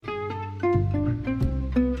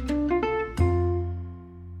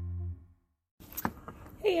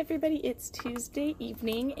everybody, it's Tuesday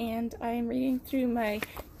evening and I'm reading through my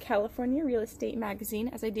California Real Estate magazine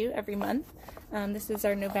as I do every month. This is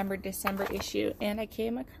our November-December issue and I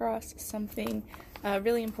came across something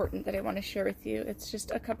really important that I want to share with you. It's just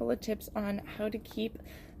a couple of tips on how to keep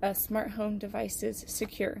smart home devices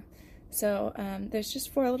secure. So there's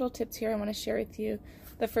just 4 little tips here I want to share with you.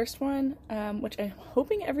 The first one, which I'm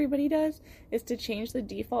hoping everybody does, is to change the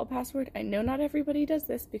default password. I know not everybody does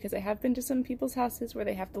this because I have been to some people's houses where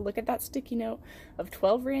they have to look at that sticky note of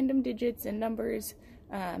 12 random digits and numbers.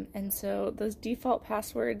 And so those default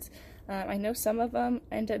passwords, I know some of them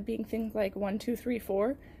end up being things like 1, 2, 3,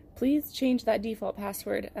 4. Please change that default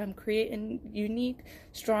password. Create a unique,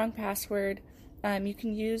 strong password. You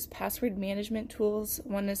can use password management tools.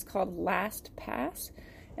 One is called LastPass,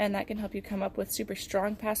 and that can help you come up with super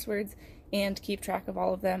strong passwords and keep track of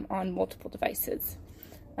all of them on multiple devices.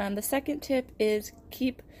 The second tip is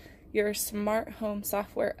keep your smart home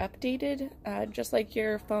software updated, just like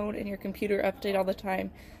your phone and your computer update all the time.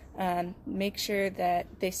 Make sure that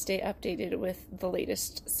they stay updated with the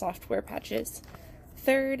latest software patches.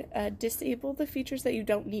 Third, disable the features that you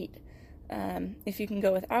don't need. If you can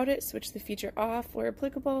go without it, switch the feature off where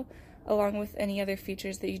applicable, along with any other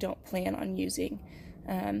features that you don't plan on using.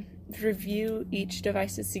 Review each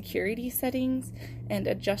device's security settings and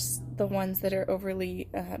adjust the ones that are overly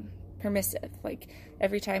permissive. Like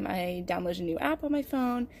every time I download a new app on my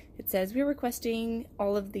phone, it says we're requesting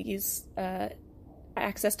all of these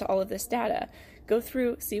access to all of this data. Go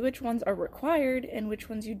through, see which ones are required and which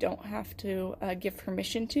ones you don't have to give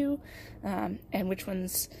permission to, and which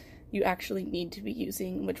ones you actually need to be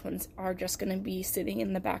using, which ones are just going to be sitting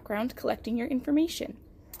in the background collecting your information.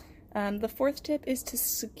 The fourth tip is to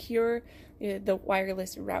secure the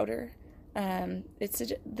wireless router.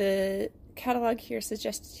 The catalog here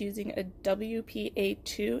suggests using a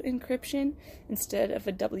WPA2 encryption instead of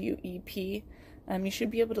a WEP. You should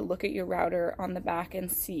be able to look at your router on the back and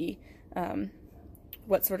see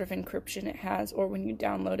what sort of encryption it has, or when you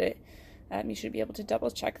download it, you should be able to double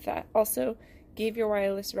check that. Also, give your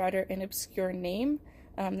wireless router an obscure name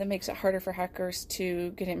that makes it harder for hackers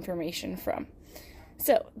to get information from.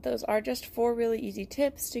 So those are just 4 really easy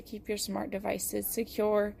tips to keep your smart devices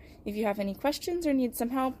secure. If you have any questions or need some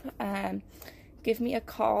help, give me a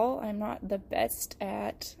call. I'm not the best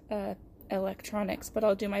at electronics, but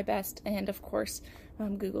I'll do my best. And of course,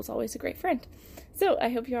 Google's always a great friend. So I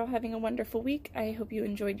hope you're all having a wonderful week. I hope you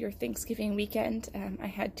enjoyed your Thanksgiving weekend. I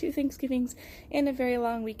had 2 Thanksgivings and a very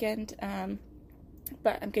long weekend,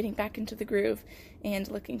 but I'm getting back into the groove and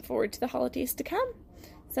looking forward to the holidays to come.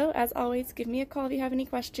 So as always, give me a call if you have any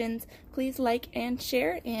questions. Please like and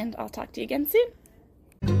share, and I'll talk to you again soon.